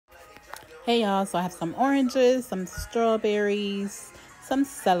Hey y'all, so I have some oranges, some strawberries, some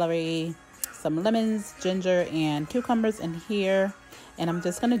celery, some lemons, ginger, and cucumbers in here. And I'm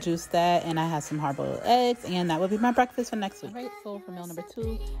just going to juice that. And I have some hard-boiled eggs, and that will be my breakfast for next week. All right, so for meal number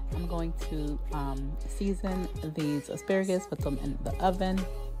 2, I'm going to season these asparagus, put them in the oven.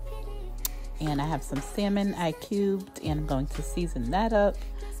 And I have some salmon I cubed, and I'm going to season that up.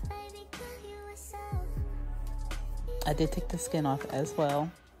 I did take the skin off as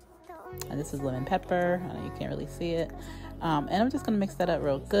well. And this is lemon pepper. I know you can't really see it. And I'm just going to mix that up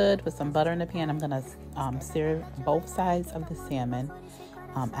real good with some butter in the pan. I'm going to sear both sides of the salmon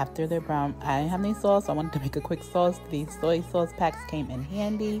after they're brown. I didn't have any sauce, so I wanted to make a quick sauce. These soy sauce packs came in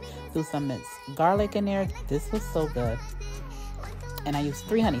handy. Threw some minced garlic in there. This was so good. And I used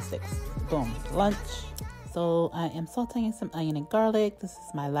 3 honey sticks. Boom, lunch. So I am sauteing some onion and garlic. This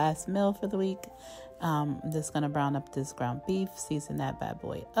is my last meal for the week. I'm just going to brown up this ground beef, season that bad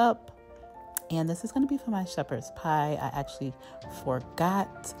boy up. And this is going to be for my shepherd's pie. I actually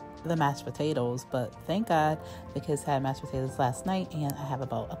forgot the mashed potatoes, but thank God, because I had mashed potatoes last night and I have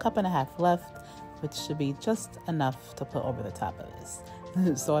about a cup and a half left, which should be just enough to put over the top of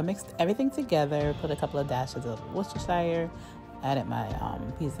this. So I mixed everything together, put a couple of dashes of Worcestershire, added my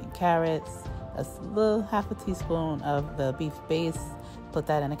peas and carrots, a little half a teaspoon of the beef base, put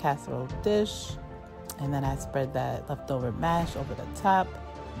that in a casserole dish, and then I spread that leftover mash over the top.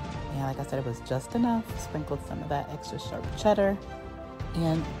 And like I said, it was just enough. Sprinkled some of that extra sharp cheddar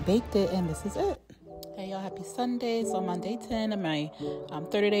and baked it, and this is it. Hey y'all, happy Sunday. So I'm on day 10 of my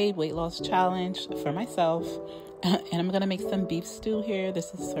 30-day weight loss challenge for myself. And I'm going to make some beef stew here.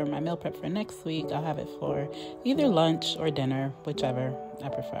 This is for my meal prep for next week. I'll have it for either lunch or dinner, whichever I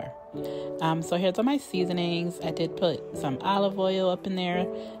prefer. So here's all my seasonings. I did put some olive oil up in there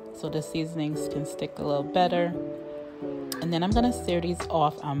so the seasonings can stick a little better. And then I'm going to sear these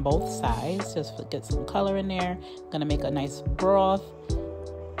off on both sides just to get some color in there. I'm going to make a nice broth.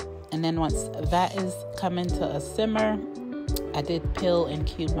 And then once that is coming to a simmer, I did peel and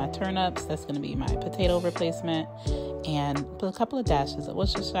cube my turnips. That's going to be my potato replacement. And put a couple of dashes of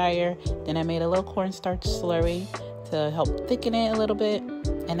Worcestershire. Then I made a little cornstarch slurry to help thicken it a little bit.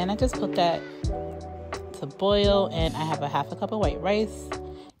 And then I just put that to boil. And I have a half a cup of white rice.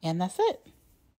 And that's it.